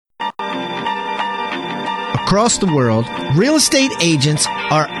across the world, real estate agents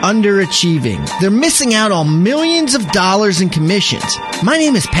are underachieving. They're missing out on millions of dollars in commissions. My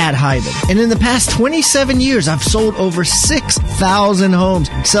name is Pat Hyben, and in the past 27 years, I've sold over 6,000 homes,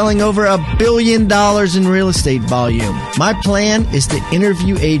 selling over $1 billion in real estate volume. My plan is to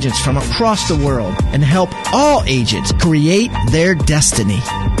interview agents from across the world and help all agents create their destiny.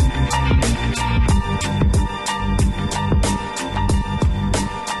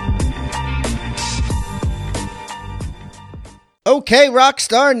 Okay,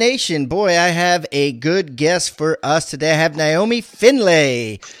 Rockstar Nation. Boy, I have a good guest for us today. I have Naomi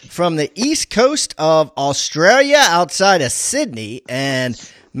Findlay from the east coast of Australia outside of Sydney. And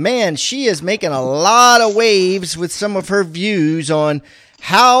man, she is making a lot of waves with some of her views on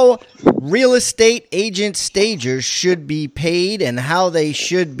how real estate agent stagers should be paid and how they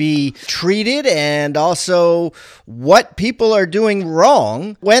should be treated, and also what people are doing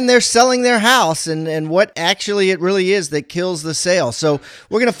wrong when they're selling their house and what actually it really is that kills the sale. So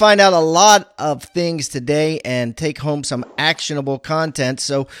we're going to find out a lot of things today and take home some actionable content.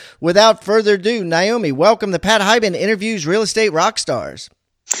 So without further ado, Naomi, welcome to Pat Hyben Interviews Real Estate Rockstars.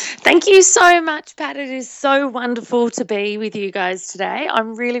 Thank you so much, Pat. It is so wonderful to be with you guys today.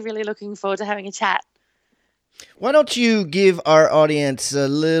 I'm really, really looking forward to having a chat. Why don't you give our audience a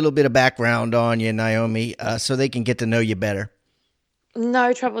little bit of background on you, Naomi, so they can get to know you better?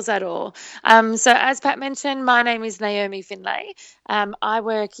 No troubles at all. So as Pat mentioned, my name is Naomi Findlay. I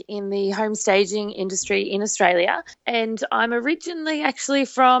work in the home staging industry in Australia, and I'm originally actually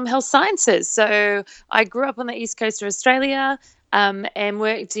from health sciences. So I grew up on the east coast of Australia, and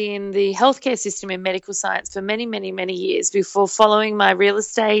worked in the healthcare system in medical science for many, many, many years before following my real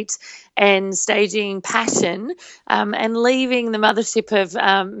estate and staging passion, and leaving the mothership of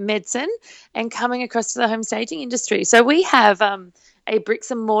medicine and coming across to the home staging industry. So we have a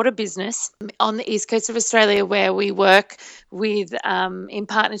bricks and mortar business on the east coast of Australia where we work with in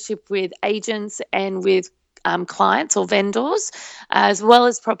partnership with agents and with clients or vendors, as well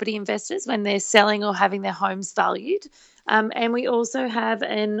as property investors when they're selling or having their homes valued. And we also have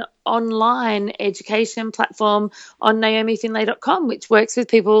an online education platform on naomifindlay.com, which works with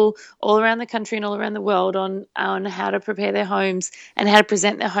people all around the country and all around the world on how to prepare their homes and how to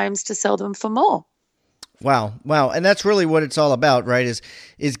present their homes to sell them for more. Wow. And that's really what it's all about, right?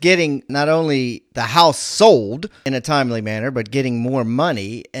 Is getting not only the house sold in a timely manner, but getting more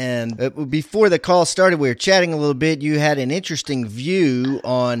money. And before the call started, we were chatting a little bit. You had an interesting view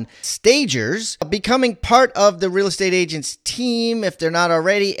on stagers becoming part of the real estate agent's team, if they're not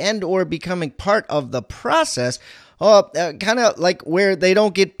already, and or becoming part of the process. Kind of like where they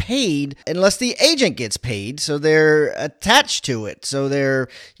don't get paid unless the agent gets paid. So they're attached to it. So they're,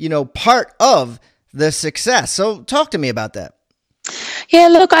 part of the success. So talk to me about that. Yeah,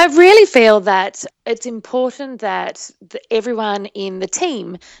 look, I really feel that it's important that everyone in the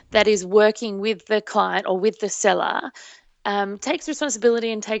team that is working with the client or with the seller takes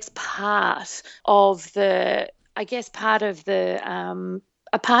responsibility and takes part of the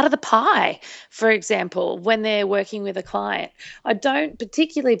a part of the pie, for example, when they're working with a client. I don't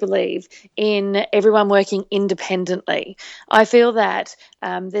particularly believe in everyone working independently. I feel that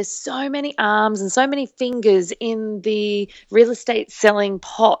there's so many arms and so many fingers in the real estate selling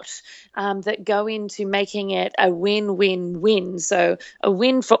pot that go into making it a win-win-win. So a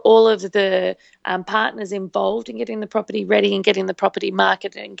win for all of the partners involved in getting the property ready and getting the property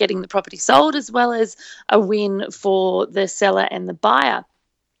marketed and getting the property sold, as well as a win for the seller and the buyer.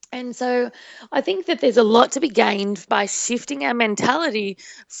 And so I think that there's a lot to be gained by shifting our mentality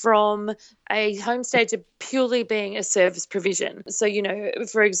from a home stager purely being a service provision. So,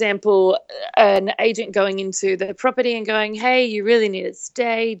 for example, an agent going into the property and going, hey, you really need it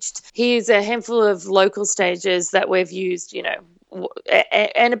staged. Here's a handful of local stagers that we've used,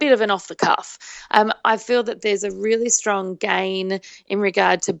 and a bit of an off the cuff. I feel that there's a really strong gain in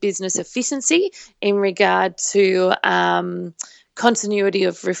regard to business efficiency, in regard to continuity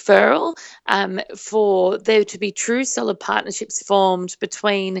of referral, for there to be true solid partnerships formed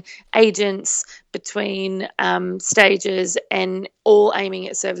between agents, between stagers, and all aiming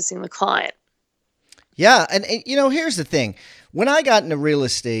at servicing the client. Yeah, and here's the thing. When I got into real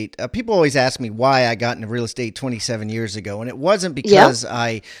estate, people always ask me why I got into real estate 27 years ago. And it wasn't because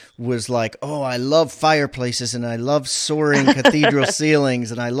I was like, oh, I love fireplaces and I love soaring cathedral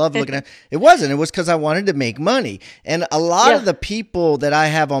ceilings and I love looking at it. Wasn't. It was because I wanted to make money. And a lot of the people that I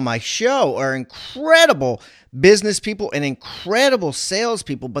have on my show are incredible business people and incredible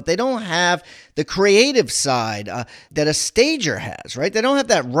salespeople, but they don't have the creative side that a stager has, right? They don't have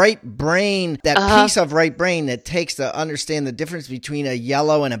that right brain, that piece of right brain that takes to understand the difference between a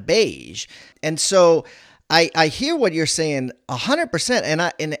yellow and a beige. And so I hear what you're saying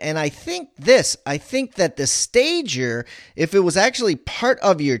 100%. And I think this, I think that the stager, if it was actually part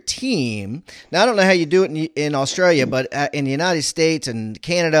of your team, now I don't know how you do it in Australia, but in the United States and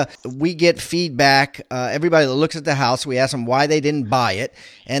Canada, we get feedback. Everybody that looks at the house, we ask them why they didn't buy it,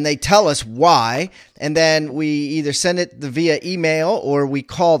 and they tell us why. And then we either send it via email or we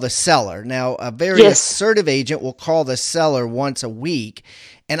call the seller. Now, a very assertive agent will call the seller once a week.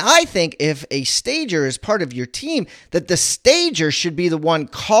 And I think if a stager is part of your team, that the stager should be the one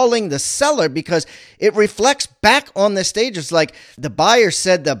calling the seller, because it reflects back on the stager. It's like the buyer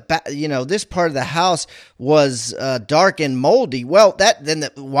said this part of the house was dark and moldy. Well,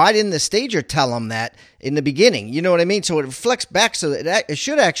 why didn't the stager tell them that in the beginning? You know what I mean? So it reflects back. So it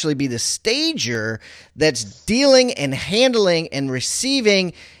should actually be the stager that's dealing and handling and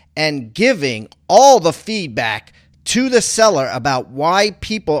receiving and giving all the feedback to the seller about why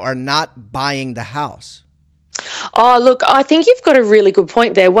people are not buying the house. Oh, look, I think you've got a really good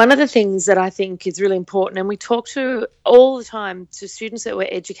point there. One of the things that I think is really important, and we talk to all the time to students that we're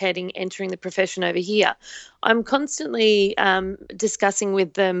educating entering the profession over here, I'm constantly discussing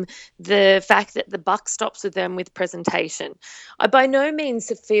with them the fact that the buck stops with them with presentation. I by no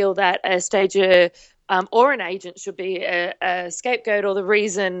means feel that a stager or an agent should be a scapegoat or the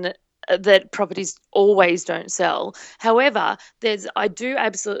reason that properties always don't sell. However, I do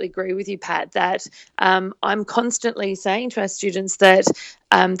absolutely agree with you, Pat, that I'm constantly saying to our students that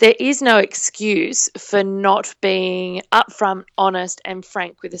there is no excuse for not being upfront, honest, and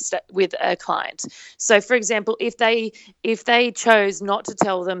frank with a client. So, for example, if they chose not to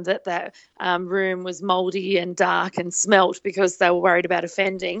tell them that that room was mouldy and dark and smelt because they were worried about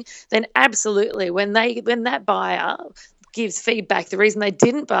offending, then absolutely, when that buyer gives feedback, the reason they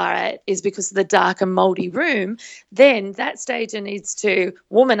didn't buy it is because of the dark and mouldy room, then that stager needs to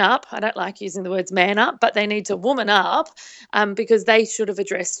woman up. I don't like using the words man up, but they need to woman up because they should have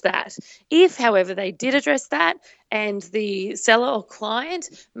addressed that. If, however, they did address that and the seller or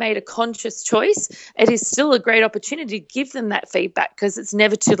client made a conscious choice, it is still a great opportunity to give them that feedback because it's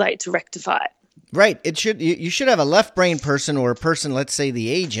never too late to rectify it. Right. You should have a left brain person or a person, let's say the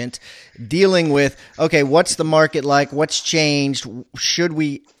agent, dealing with, okay, what's the market like? What's changed? Should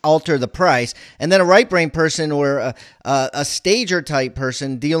we alter the price? And then a right brain person or a stager type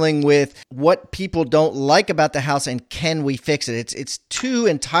person dealing with what people don't like about the house and can we fix it? It's two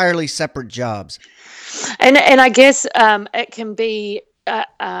entirely separate jobs. And I guess it can be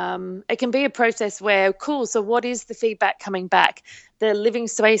a process where, cool, so what is the feedback coming back? The living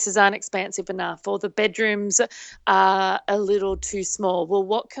spaces aren't expansive enough, or the bedrooms are a little too small. Well,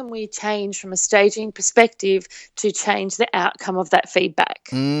 what can we change from a staging perspective to change the outcome of that feedback?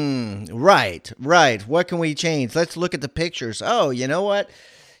 Right. What can we change? Let's look at the pictures. Oh, you know what?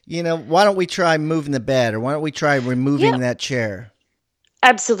 Why don't we try moving the bed, or why don't we try removing that chair?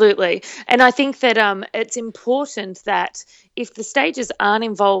 Absolutely. And I think that it's important that if the stages aren't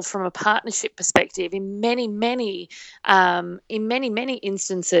involved from a partnership perspective, in many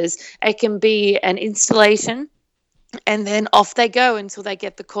instances, it can be an installation and then off they go until they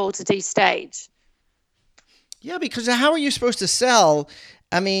get the call to destage. Yeah, because how are you supposed to sell?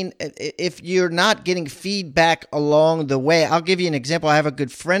 I mean, if you're not getting feedback along the way, I'll give you an example. I have a good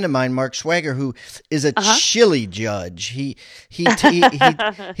friend of mine, Mark Schwager, who is a chili judge. He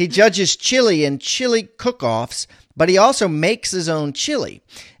judges chili and chili cook-offs, but he also makes his own chili.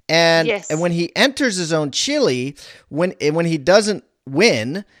 And when he enters his own chili, when he doesn't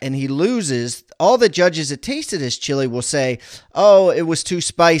win and he loses, all the judges that tasted his chili will say, oh, it was too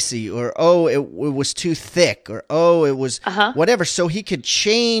spicy, or oh, it was too thick, or oh, it was whatever. So he could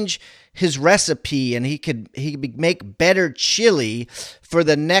change his recipe and he could make better chili for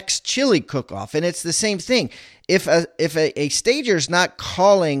the next chili cook-off. And it's the same thing. If a stager is not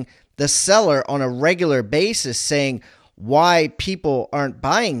calling the seller on a regular basis saying why people aren't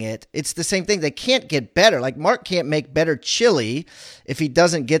buying it, it's the same thing. They can't get better. Like Mark can't make better chili if he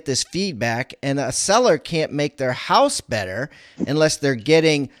doesn't get this feedback, and a seller can't make their house better unless they're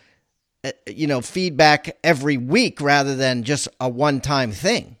getting feedback every week rather than just a one-time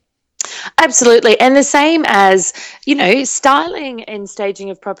thing. Absolutely. And the same as, styling and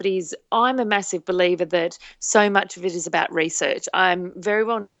staging of properties, I'm a massive believer that so much of it is about research. I'm very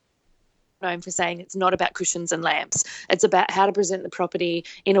well known for saying it's not about cushions and lamps. It's about how to present the property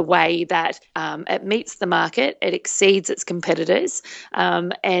in a way that it meets the market, it exceeds its competitors,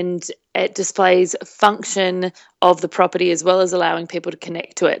 and it displays function of the property as well as allowing people to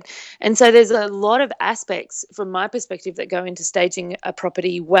connect to it. And so there's a lot of aspects from my perspective that go into staging a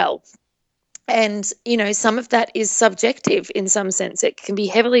property well. And, some of that is subjective in some sense. It can be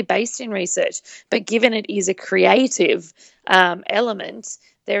heavily based in research, but given it is a creative element,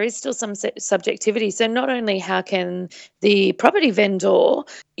 there is still some subjectivity. So not only how can the property vendor,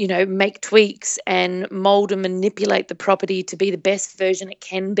 make tweaks and mold and manipulate the property to be the best version it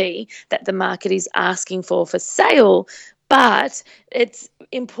can be that the market is asking for sale, but it's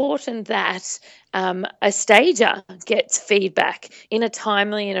important that a stager gets feedback in a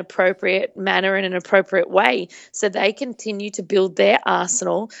timely and appropriate manner and an appropriate way so they continue to build their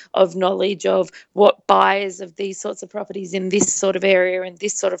arsenal of knowledge of what buyers of these sorts of properties in this sort of area and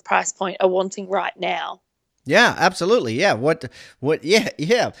this sort of price point are wanting right now. Yeah, absolutely. Yeah.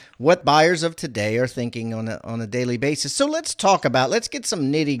 Yeah. What buyers of today are thinking on a daily basis. So let's get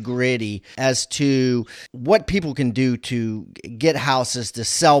some nitty gritty as to what people can do to get houses to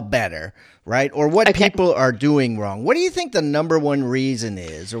sell better, right? Or what people are doing wrong. What do you think the number one reason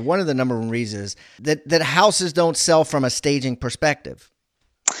is, or one of the number one reasons that houses don't sell from a staging perspective?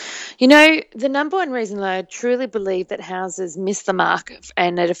 The number one reason that I truly believe that houses miss the mark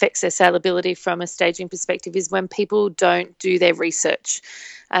and it affects their saleability from a staging perspective is when people don't do their research.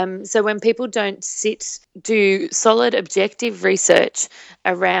 So when people don't do solid, objective research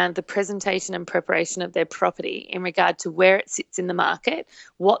around the presentation and preparation of their property in regard to where it sits in the market,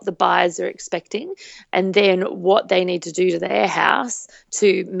 what the buyers are expecting, and then what they need to do to their house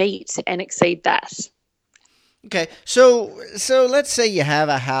to meet and exceed that. Okay, so let's say you have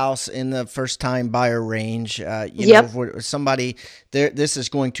a house in the first-time buyer range. For somebody there, this is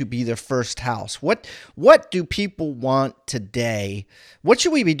going to be their first house. What do people want today? What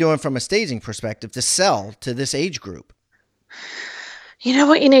should we be doing from a staging perspective to sell to this age group?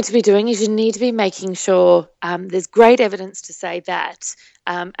 What you need to be doing is you need to be making sure there's great evidence to say that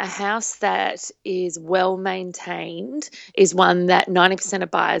a house that is well maintained is one that 90%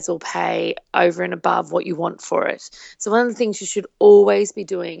 of buyers will pay over and above what you want for it. So one of the things you should always be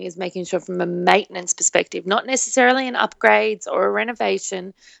doing is making sure from a maintenance perspective, not necessarily an upgrades or a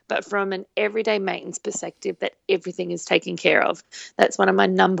renovation, but from an everyday maintenance perspective, that everything is taken care of. That's one of my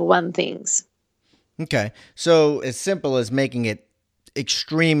number one things. Okay. So as simple as making it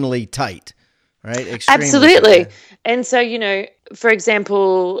extremely tight, right? Absolutely. Tight. And so, for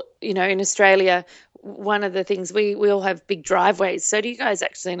example, in Australia, one of the things we all have big driveways. So do you guys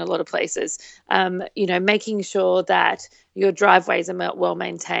actually in a lot of places, making sure that your driveways are well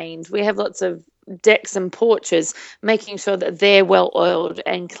maintained. We have lots of decks and porches, making sure that they're well oiled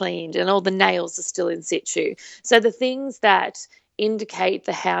and cleaned and all the nails are still in situ. So the things that indicate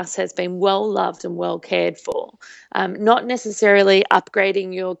the house has been well loved and well cared for. Not necessarily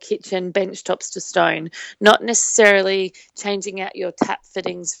upgrading your kitchen bench tops to stone, not necessarily changing out your tap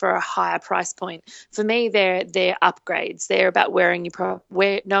fittings for a higher price point. For me, they're upgrades. They're about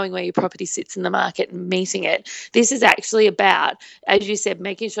knowing where your property sits in the market and meeting it. This is actually about, as you said,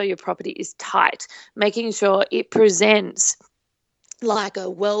 making sure your property is tight, making sure it presents like a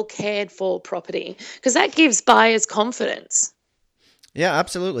well cared for property, because that gives buyers confidence. Yeah,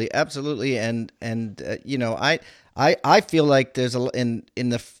 absolutely, absolutely, and I feel like there's in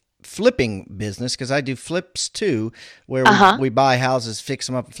the flipping business, because I do flips too, where we buy houses, fix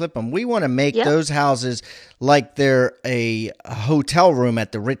them up, and flip them. We want to make those houses like they're a hotel room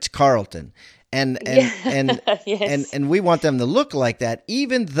at the Ritz-Carlton, and yes. and we want them to look like that,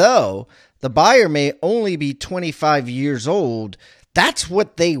 even though the buyer may only be 25 years old. That's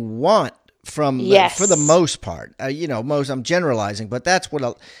what they want. For the most part, I'm generalizing, but that's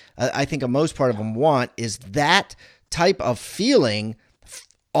what I think most part of them want, is that type of feeling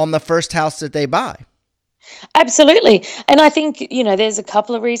on the first house that they buy. Absolutely. And I think, there's a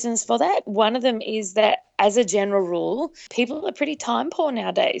couple of reasons for that. One of them is that, as a general rule, people are pretty time poor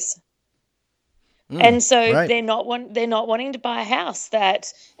nowadays. And so they're not wanting to buy a house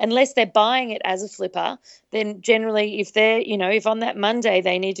that, unless they're buying it as a flipper, then generally if on that Monday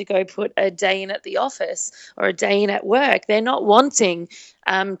they need to go put a day in at the office or a day in at work, they're not wanting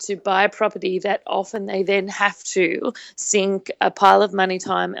to buy a property that often they then have to sink a pile of money,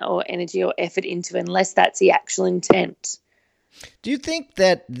 time or energy or effort into, unless that's the actual intent. Do you think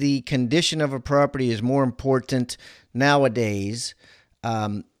that the condition of a property is more important nowadays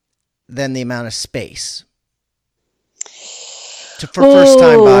than the amount of space for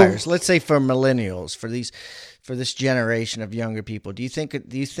first-time buyers? Let's say for millennials, for this generation of younger people. Do you think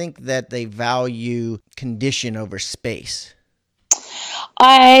that they value condition over space?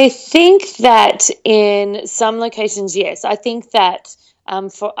 I think that in some locations, yes. I think that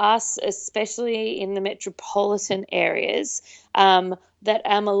for us, especially in the metropolitan areas, that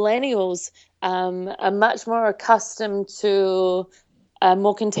our millennials are much more accustomed to a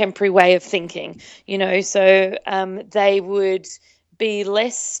more contemporary way of thinking, so they would be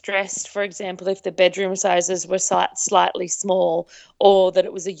less stressed, for example, if the bedroom sizes were slightly small or that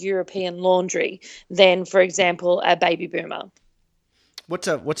it was a European laundry than, for example, a baby boomer. What's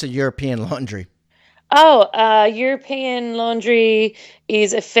a European laundry? European laundry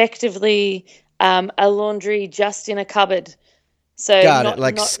is effectively a laundry just in a cupboard. So Got it,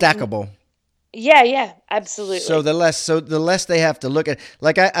 like stackable. Yeah, absolutely. So the less they have to look at.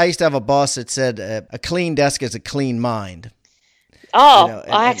 Like I used to have a boss that said, a clean desk is a clean mind. Oh,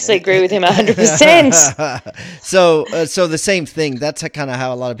 I actually agree with him 100%. So the same thing. That's kind of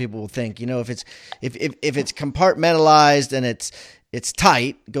how a lot of people will think. If it's compartmentalized and it's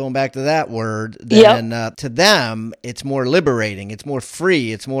tight, going back to that word, then to them it's more liberating. It's more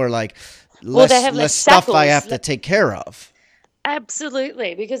free. It's more like less stuff I have to take care of.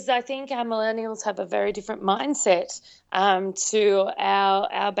 Absolutely, because I think our millennials have a very different mindset to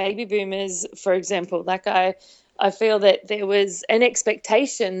our baby boomers, for example. Like I feel that there was an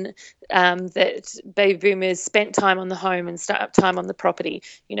expectation that baby boomers spent time on the home and time on the property.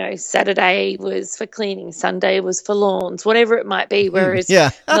 Saturday was for cleaning, Sunday was for lawns, whatever it might be. Whereas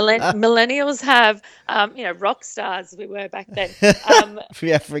millennials have, rock stars we were back then.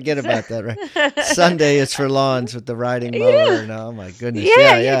 Forget about that, right? Sunday is for lawns with the riding mower. And, oh, my goodness.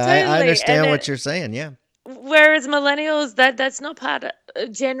 Totally. I understand what you're saying, yeah. Whereas millennials, that's not part of,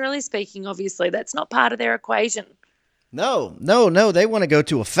 generally speaking, obviously, that's not part of their equation. No. They want to go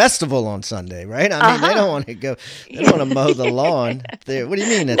to a festival on Sunday, right? I mean, they don't want to go. They don't want to mow the lawn. What do you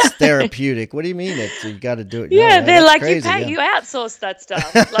mean it's therapeutic? What do you mean you got to do it? Yeah, they're like, crazy, you outsource that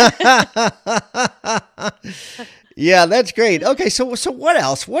stuff. Yeah, that's great. Okay, so what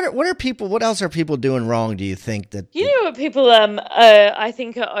else? What else are people doing wrong, do you think? What people I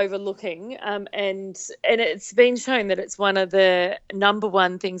think are overlooking, and it's been shown that it's one of the number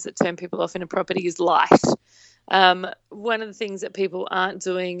one things that turn people off in a property is light. One of the things that people aren't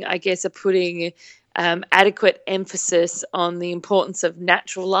doing, I guess, are putting adequate emphasis on the importance of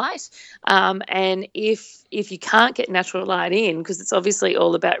natural light. And if you can't get natural light in, because it's obviously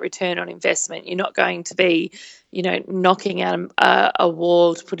all about return on investment, you're not going to be, knocking out a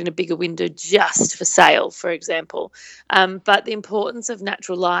wall to put in a bigger window just for sale, for example. But the importance of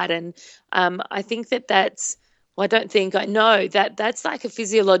natural light, and I think that's, well, I know that that's like a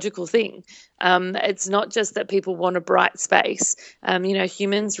physiological thing. It's not just that people want a bright space.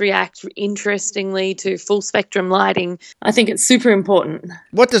 Humans react interestingly to full spectrum lighting. I think it's super important.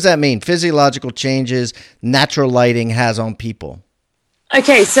 What does that mean? Physiological changes natural lighting has on people.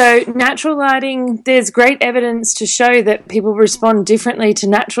 Okay, so natural lighting, there's great evidence to show that people respond differently to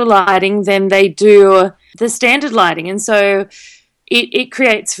natural lighting than they do the standard lighting. And so it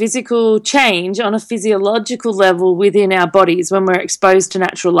creates physical change on a physiological level within our bodies when we're exposed to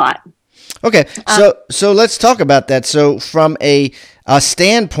natural light. Okay, so let's talk about that. So from a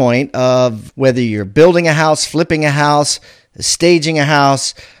standpoint of whether you're building a house, flipping a house, staging a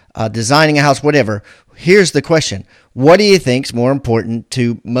house, designing a house, whatever, here's the question. What do you think is more important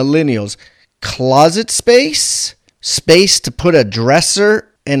to millennials? Closet space to put a dresser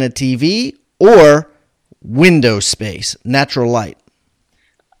and a TV, or window space, natural light?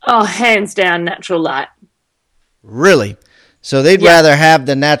 Oh, hands down, natural light. Really? So they'd rather have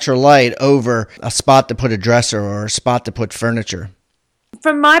the natural light over a spot to put a dresser or a spot to put furniture.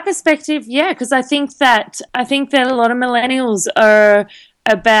 From my perspective, yeah, because I think that a lot of millennials are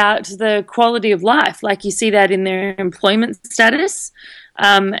about the quality of life. Like, you see that in their employment status,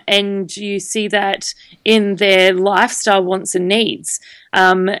 and you see that in their lifestyle wants and needs.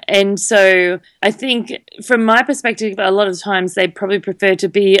 And so I think from my perspective, a lot of times they probably prefer to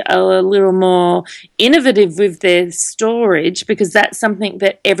be a little more innovative with their storage, because that's something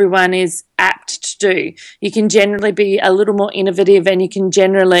that everyone is apt to do. You can generally be a little more innovative and you can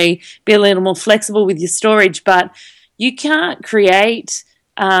generally be a little more flexible with your storage, but you can't create,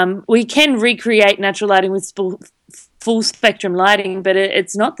 we can recreate natural lighting with full spectrum lighting, but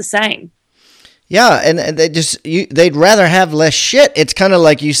it's not the same. Yeah, and they'd rather have less shit. It's kind of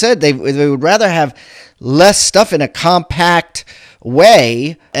like you said, they would rather have less stuff in a compact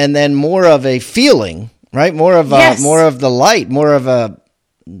way, and then more of a feeling, right? More of the light, more of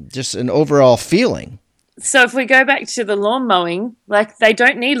just an overall feeling. So if we go back to the lawn mowing, like, they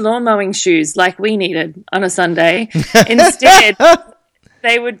don't need lawn mowing shoes like we needed on a Sunday. Instead,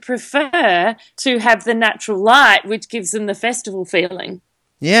 they would prefer to have the natural light, which gives them the festival feeling.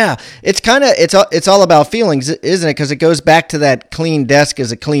 Yeah, it's all about feelings, isn't it? Because it goes back to that clean desk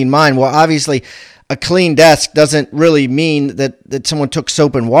is a clean mind. Well, obviously, a clean desk doesn't really mean that someone took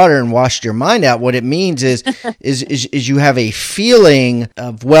soap and water and washed your mind out. What it means is is you have a feeling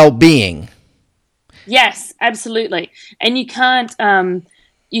of well-being. Yes, absolutely. And you can't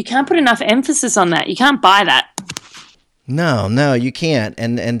put enough emphasis on that. You can't buy that. No, you can't,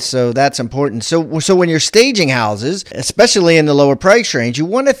 and so that's important. So when you're staging houses, especially in the lower price range, you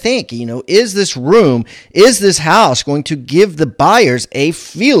want to think, is this house going to give the buyers a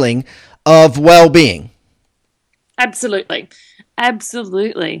feeling of well-being? Absolutely.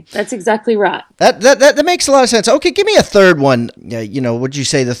 That's exactly right. That makes a lot of sense. Okay, give me a third one. Would you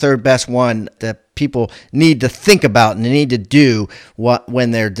say the third best one that people need to think about and they need to do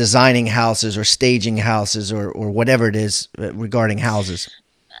when they're designing houses or staging houses or whatever it is regarding houses?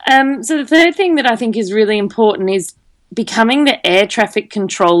 So the third thing that I think is really important is becoming the air traffic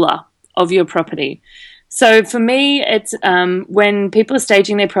controller of your property. So for me, it's when people are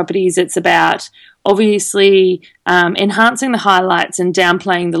staging their properties, it's about obviously enhancing the highlights and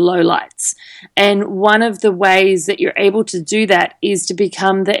downplaying the lowlights. And one of the ways that you're able to do that is to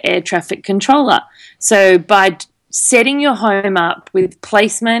become the air traffic controller. So by setting your home up with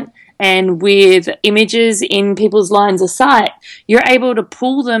placement and with images in people's lines of sight, you're able to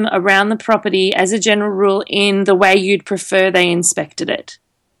pull them around the property as a general rule in the way you'd prefer they inspected it.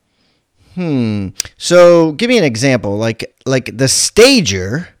 So give me an example, like the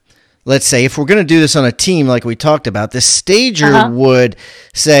stager. Let's say if we're going to do this on a team like we talked about, the stager would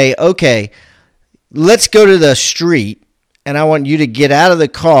say, okay, let's go to the street and I want you to get out of the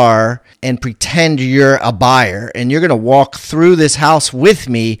car and pretend you're a buyer and you're going to walk through this house with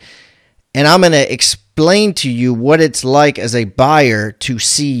me and I'm going to explain to you what it's like as a buyer to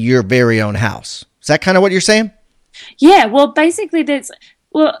see your very own house. Is that kind of what you're saying? Yeah, well, basically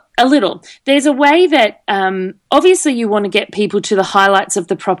a little. There's a way that obviously you want to get people to the highlights of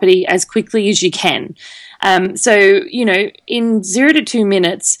the property as quickly as you can. So, in 0 to 2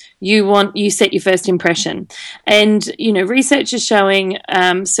 minutes, you set your first impression. And, research is showing,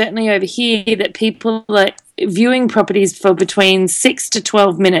 certainly over here, that people are viewing properties for between 6 to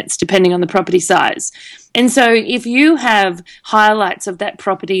 12 minutes, depending on the property size. And so if you have highlights of that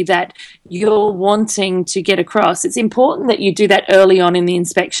property that you're wanting to get across, it's important that you do that early on in the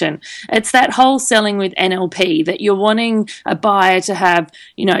inspection. It's that whole selling with NLP that you're wanting a buyer to have,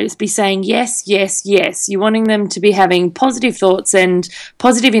 be saying yes, yes, yes. You're wanting them to be having positive thoughts and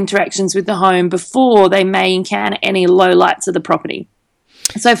positive interactions with the home before they may encounter any lowlights of the property.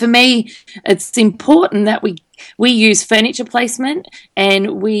 So for me, it's important that we use furniture placement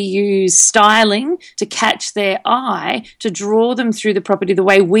and we use styling to catch their eye, to draw them through the property the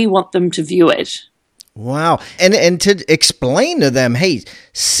way we want them to view it. Wow. And to explain to them, hey,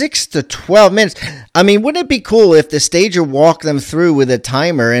 6 to 12 minutes. I mean, wouldn't it be cool if the stager walked them through with a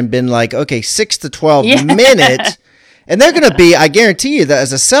timer and been like, okay, 6 to 12 minutes. And they're going to be, I guarantee you that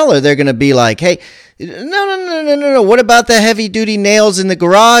as a seller, they're going to be like, hey, no. What about the heavy duty nails in the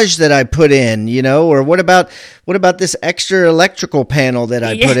garage that I put in, or what about this extra electrical panel that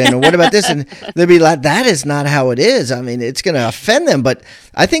I put in, or what about this? And they'll be like, that is not how it is. I mean, it's going to offend them, but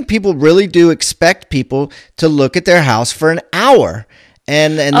I think people really do expect people to look at their house for an hour,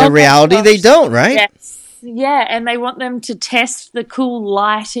 and the reality they don't, right? Yes. Yeah, and they want them to test the cool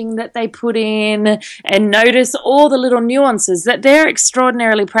lighting that they put in and notice all the little nuances that they're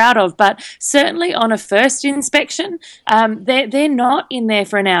extraordinarily proud of. But certainly on a first inspection, they're not in there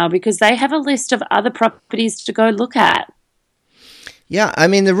for an hour because they have a list of other properties to go look at. Yeah, I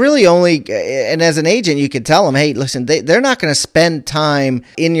mean, and as an agent, you could tell them, hey, listen, they're not going to spend time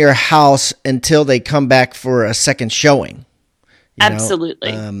in your house until they come back for a second showing.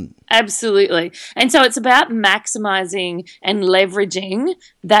 Absolutely. Absolutely. And so it's about maximizing and leveraging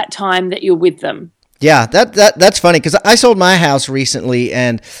that time that you're with them. Yeah, that's funny because I sold my house recently,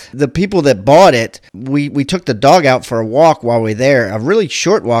 and the people that bought it, we took the dog out for a walk while we were there, a really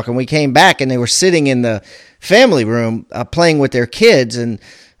short walk, and we came back, and they were sitting in the family room playing with their kids, and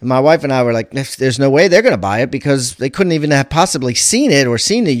my wife and I were like, there's no way they're going to buy it because they couldn't even have possibly seen it or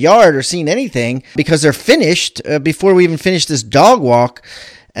seen the yard or seen anything because they're finished before we even finished this dog walk.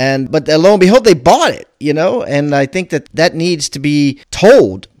 But lo and behold, they bought it, and I think that needs to be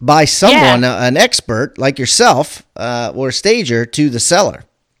told by someone, an expert like yourself or a stager, to the seller.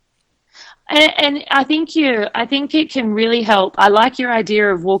 And I think it can really help. I like your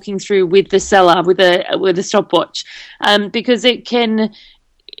idea of walking through with the seller with a stopwatch, because it can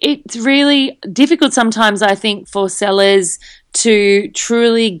it's really difficult sometimes, I think, for sellers to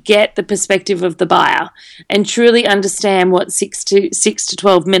truly get the perspective of the buyer and truly understand what 6 to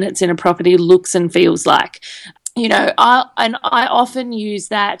 12 minutes in a property looks and feels like. You know, I often use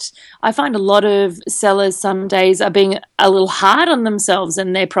that. I find a lot of sellers some days are being a little hard on themselves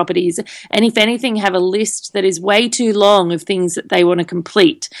and their properties, and if anything, have a list that is way too long of things that they want to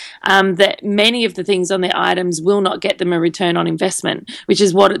complete, that many of the things on their items will not get them a return on investment, which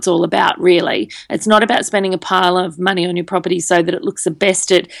is what it's all about, really. It's not about spending a pile of money on your property so that it looks the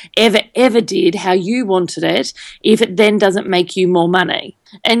best it ever did, how you wanted it, if it then doesn't make you more money.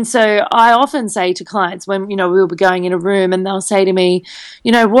 And so I often say to clients when, you know, we'll be going in a room and they'll say to me,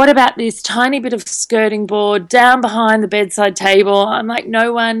 you know, what about this tiny bit of skirting board down behind the bedside table? I'm like,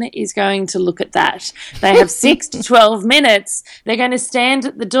 no one is going to look at that. They have 6 to 12 minutes. They're going to stand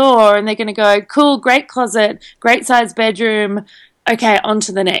at the door and they're going to go, cool, great closet, great size bedroom. Okay, on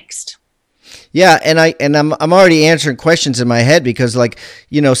to the next. Yeah, and I'm already answering questions in my head because, like,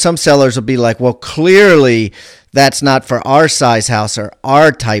 you know, some sellers will be like, well, clearly that's not for our size house or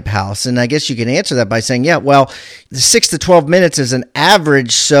our type house. And I guess you can answer that by saying, yeah, well, the 6 to 12 minutes is an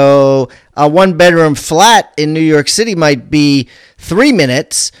average. So a 1-bedroom flat in New York City might be 3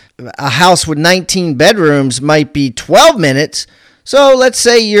 minutes. A house with 19 bedrooms might be 12 minutes. So let's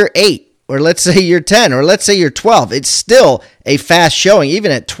say you're 8. Or let's say you're 10, or let's say you're 12. It's still a fast showing,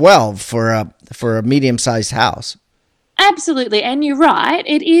 even at 12 for a medium-sized house. Absolutely, and you're right.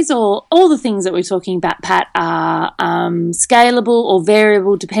 It is all the things that we're talking about, Pat, are scalable or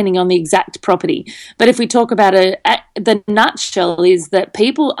variable depending on the exact property. But if we talk about the nutshell is that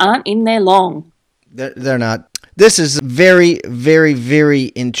people aren't in there long. They're not. This is very, very,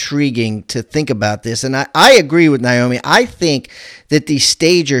 very intriguing to think about this. And I agree with Naomi. I think that the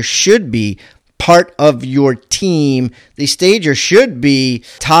stager should be part of your team. The stager should be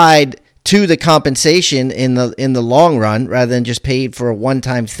tied to the compensation in the long run rather than just paid for a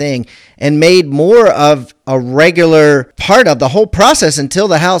one-time thing and made more of a regular part of the whole process until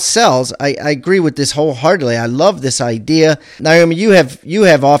the house sells. I agree with this wholeheartedly. I love this idea. Naomi, you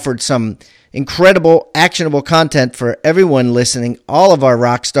have offered some incredible, actionable content for everyone listening, all of our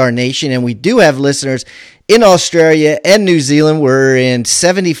Rockstar Nation. And we do have listeners in Australia and New Zealand. We're in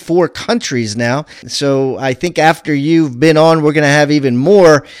 74 countries now. So I think after you've been on, we're going to have even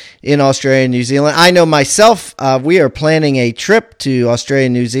more in Australia and New Zealand. I know myself, we are planning a trip to Australia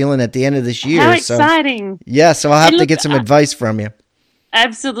and New Zealand at the end of this year. How exciting. So I'll have to get some advice from you.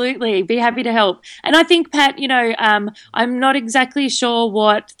 Absolutely. Be happy to help. And I think, Pat, you know, I'm not exactly sure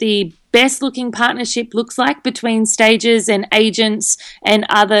what the best looking partnership looks like between stagers and agents and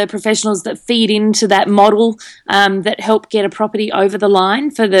other professionals that feed into that model that help get a property over the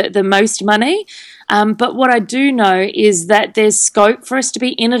line for the most money. But what I do know is that there's scope for us to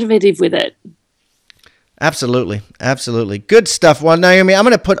be innovative with it. Absolutely. Absolutely. Good stuff. Well, Naomi, I'm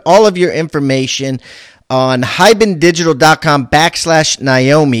going to put all of your information on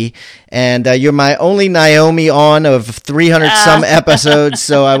hibandigital.com/Naomi. And you're my only Naomi on of 300 some episodes,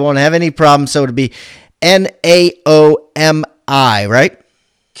 so I won't have any problem. So it'll be Naomi, right?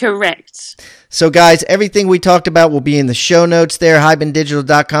 Correct. So, guys, everything we talked about will be in the show notes there,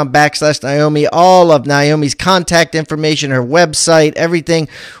 hibandigital.com/Naomi. All of Naomi's contact information, her website, everything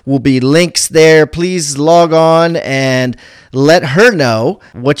will be links there. Please log on and let her know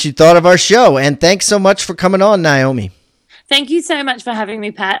what you thought of our show. And thanks so much for coming on, Naomi. Thank you so much for having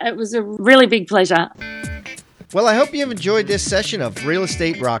me, Pat. It was a really big pleasure. Well, I hope you've enjoyed this session of Real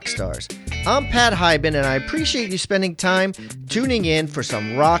Estate Rockstars. I'm Pat Hiban, and I appreciate you spending time tuning in for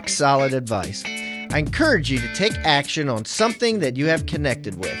some rock-solid advice. I encourage you to take action on something that you have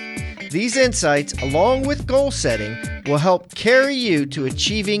connected with. These insights, along with goal setting, will help carry you to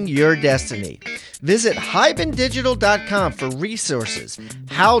achieving your destiny. Visit hibandigital.com for resources,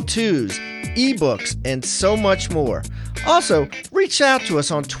 how-tos, ebooks, and so much more. Also, reach out to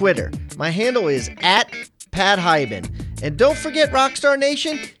us on Twitter. My handle is @Pat Hiban. And don't forget, Rockstar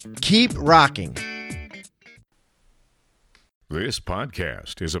Nation, keep rocking. This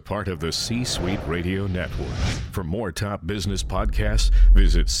podcast is a part of the C-Suite Radio Network. For more top business podcasts,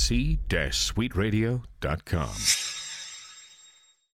 visit c-suiteradio.com.